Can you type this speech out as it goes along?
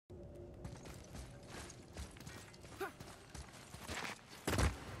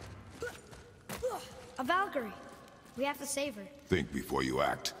A Valkyrie. We have to save her. Think before you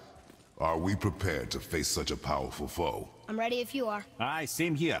act. Are we prepared to face such a powerful foe? I'm ready if you are. Aye,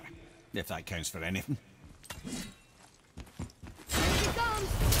 same here. If that counts for anything. Here she comes!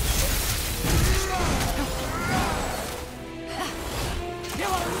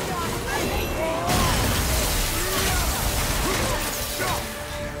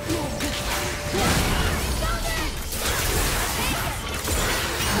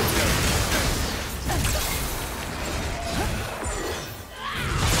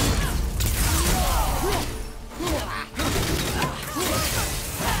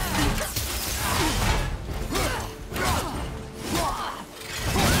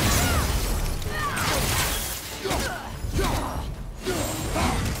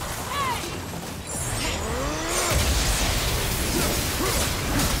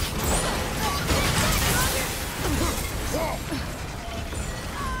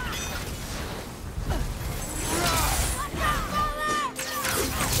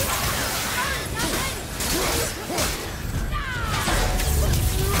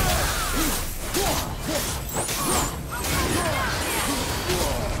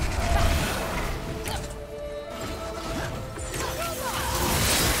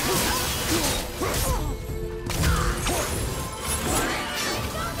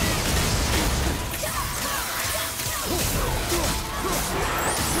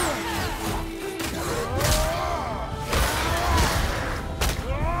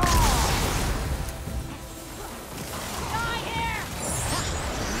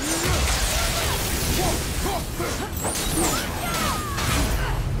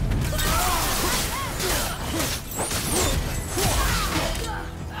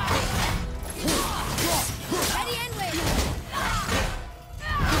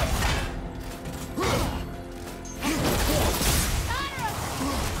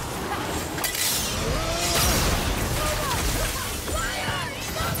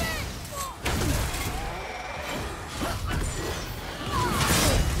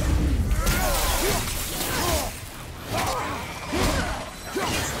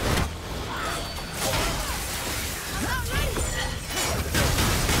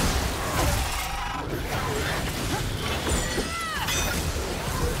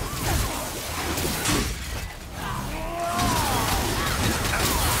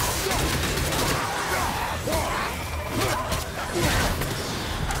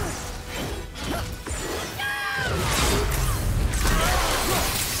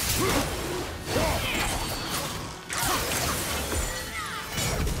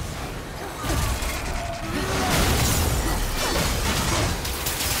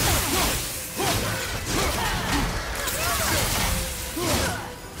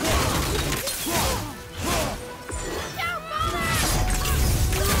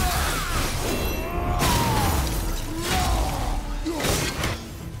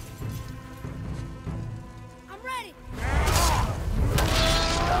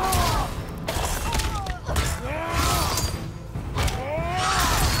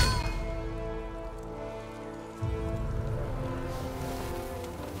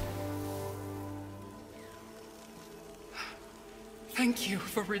 Thank you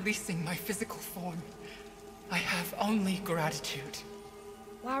for releasing my physical form. I have only gratitude.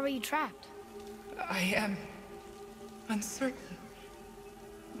 Why were you trapped? I am uncertain.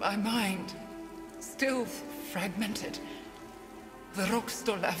 My mind, still fragmented. The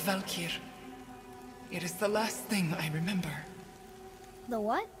Rokstol of Valkyrie. It is the last thing I remember. The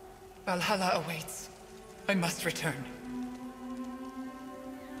what? Valhalla awaits. I must return.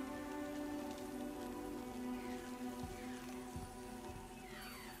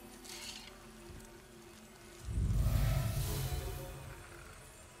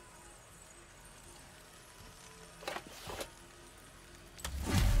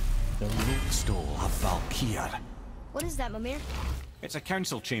 The Rokstol of Valkyrie. What is that, Mimir? It's a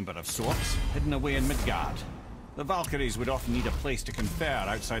council chamber of sorts, hidden away in Midgard. The Valkyries would often need a place to confer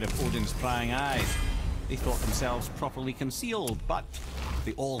outside of Odin's prying eyes. They thought themselves properly concealed, but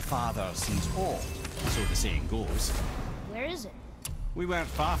the All-Father sees all, so the saying goes. Where is it? We weren't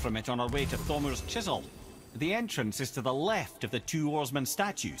far from it on our way to Thormur's Chisel. The entrance is to the left of the two oarsmen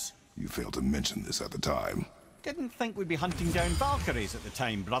statues. You failed to mention this at the time. Didn't think we'd be hunting down Valkyries at the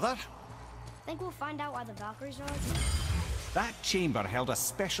time, brother. Think we'll find out why the Valkyries are like this? That chamber held a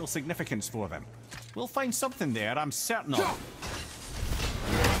special significance for them. We'll find something there, I'm certain of.